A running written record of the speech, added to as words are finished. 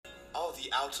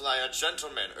the outlier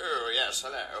gentleman. Oh, yes,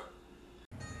 hello.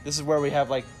 This is where we have,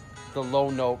 like, the low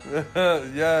note.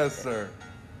 Yes, sir.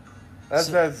 That's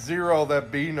that zero,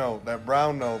 that B note, that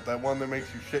brown note, that one that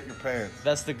makes you shit your pants.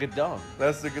 That's the gadung.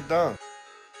 That's the gadung.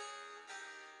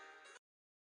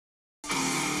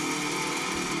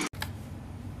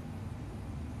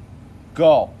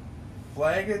 Go.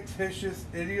 Flagitious,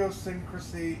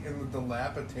 idiosyncrasy, and the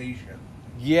dilapidation.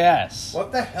 Yes.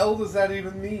 What the hell does that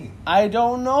even mean? I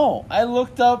don't know. I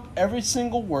looked up every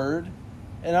single word,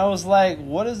 and I was like,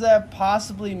 what does that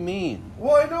possibly mean?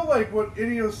 Well, I know, like, what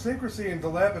idiosyncrasy and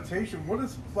dilapidation. What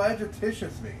does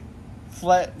flagitious mean?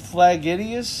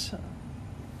 Flagitious?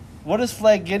 What does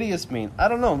flagitious mean? I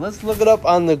don't know. Let's look it up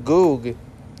on the Goog.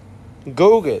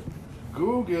 Goog it.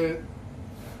 Goog it.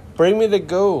 Bring me the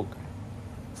Goog.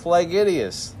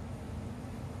 Flagitious.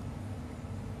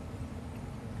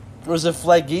 Or is it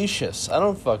flagitious? I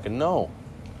don't fucking know.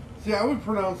 See, I would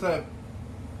pronounce that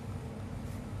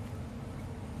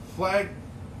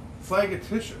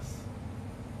flagititious.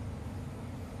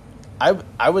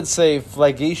 I would say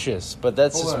flagitious, but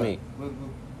that's Hold just on. me.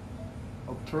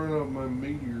 I'll turn up my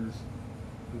meteors.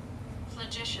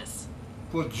 Flagitious.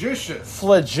 Flagitious.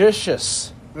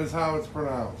 Flagitious. That's how it's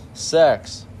pronounced.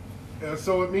 Sex.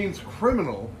 So it means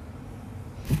criminal.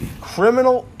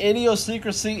 Criminal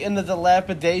idiosyncrasy in the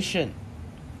dilapidation.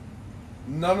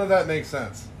 None of that makes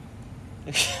sense.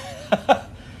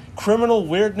 Criminal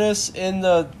weirdness in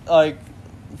the, like,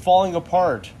 falling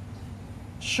apart.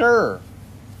 Sure.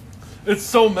 It's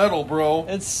so metal, bro.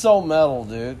 It's so metal,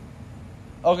 dude.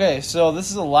 Okay, so this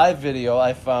is a live video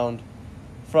I found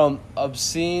from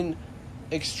Obscene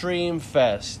Extreme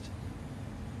Fest,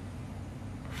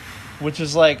 which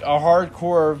is like a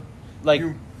hardcore, like,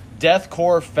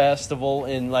 deathcore festival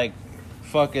in, like,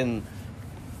 fucking,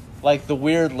 like, the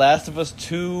weird Last of Us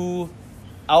 2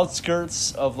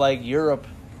 outskirts of, like, Europe.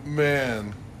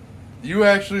 Man, you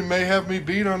actually may have me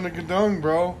beat on the gadung,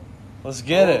 bro. Let's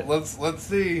get it. Let's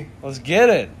see. Let's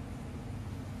get it.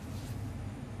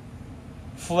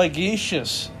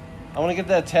 Flagitious. I want to get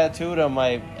that tattooed on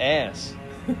my ass.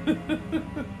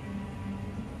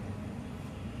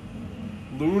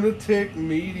 Lunatic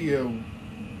Media.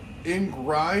 In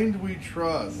grind we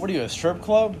trust. What are you, a strip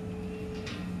club?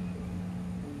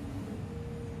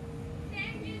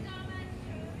 Thank you so much,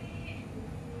 Ruby,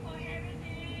 for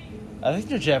everything. I think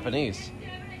they're Japanese.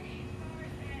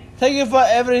 Thank you for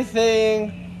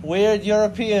everything, weird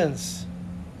Europeans.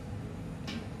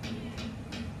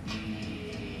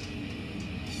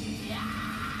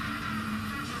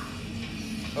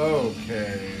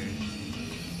 Okay.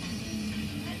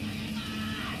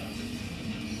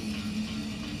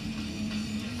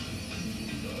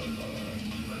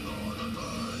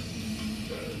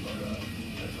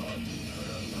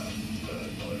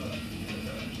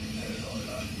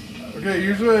 Okay,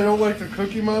 usually I don't like the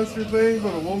Cookie Monster thing,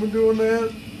 but a woman doing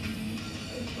that,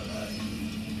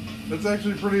 that's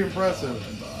actually pretty impressive.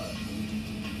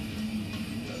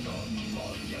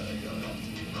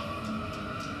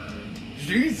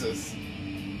 Jesus.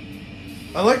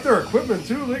 I like their equipment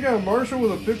too. They got a Marshall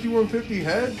with a 5150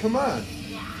 head. Come on.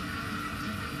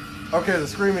 Okay, the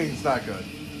screaming's not good,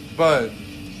 but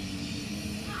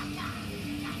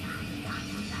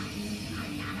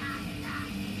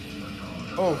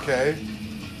okay.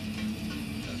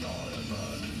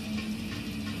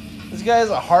 This guy has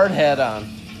a hard hat on.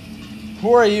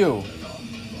 Who are you?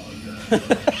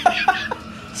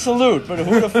 Salute, but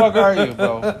who the fuck are you,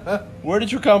 bro? Where did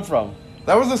you come from?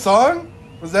 That was the song?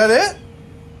 Was that it?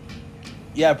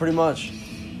 Yeah, pretty much.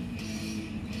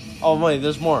 Oh, wait,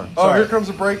 there's more. Oh, Sorry. here comes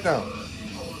a breakdown.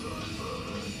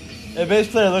 The bass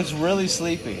player looks really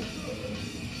sleepy.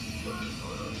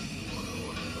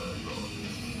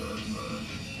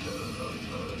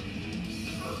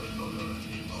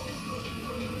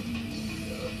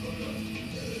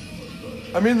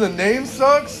 I mean, the name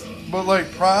sucks, but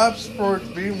like props for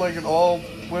it being like an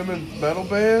all-women metal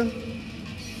band.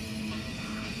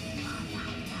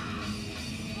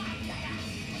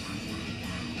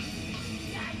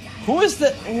 Who is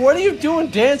that? What are you doing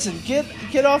dancing?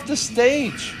 Get off the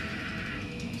stage.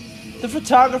 The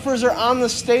photographers are on the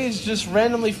stage just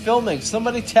randomly filming.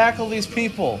 Somebody tackle these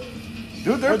people.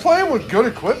 Dude, they're playing with good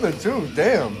equipment too.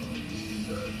 Damn.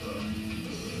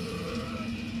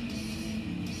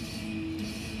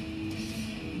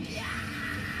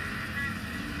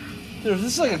 Dude,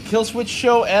 this is like a kill switch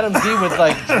show. Adam D would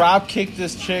like drop kick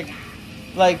this chick.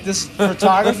 Like this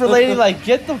photographer lady, like,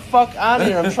 get the fuck out of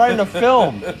here. I'm trying to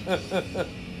film.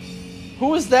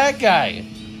 Who is that guy?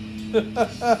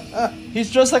 He's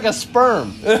just like a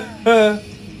sperm. I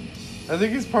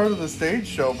think he's part of the stage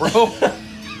show, bro.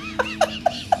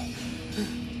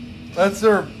 That's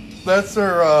their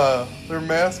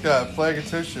mascot,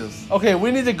 Flagitious. Okay,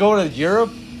 we need to go to Europe,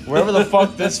 wherever the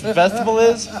fuck this festival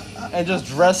is, and just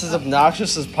dress as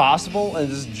obnoxious as possible and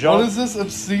just jump. What is this?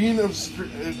 Obscene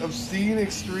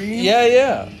extreme?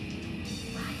 Yeah.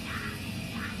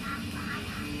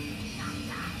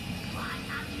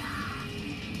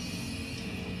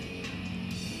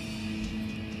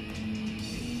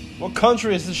 What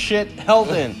country is this shit held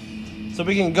in? So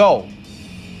we can go.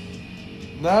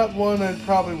 Not one I'd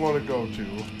probably want to go to.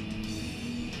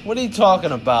 What are you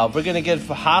talking about? We're gonna get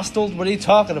hostile? What are you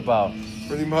talking about?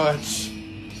 Pretty much.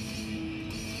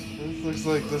 This looks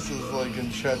like this is like in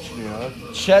Chechnya.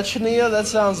 Chechnya? That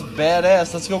sounds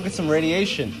badass. Let's go get some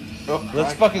radiation. Oh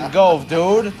Let's my fucking go,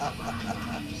 dude.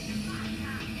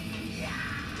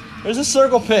 There's a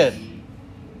circle pit.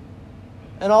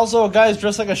 And also a guy's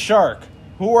dressed like a shark.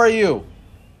 Who are you?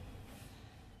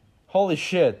 Holy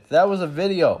shit. That was a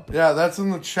video. Yeah, that's in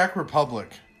the Czech Republic.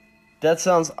 That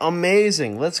sounds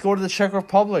amazing. Let's go to the Czech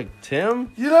Republic.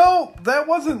 Tim? You know, that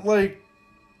wasn't like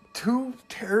too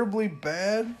terribly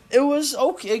bad. It was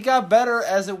okay. It got better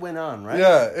as it went on, right?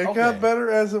 Yeah, it Okay. got better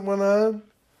as it went on.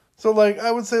 So, like,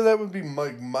 I would say that would be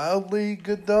like mildly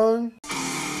good done.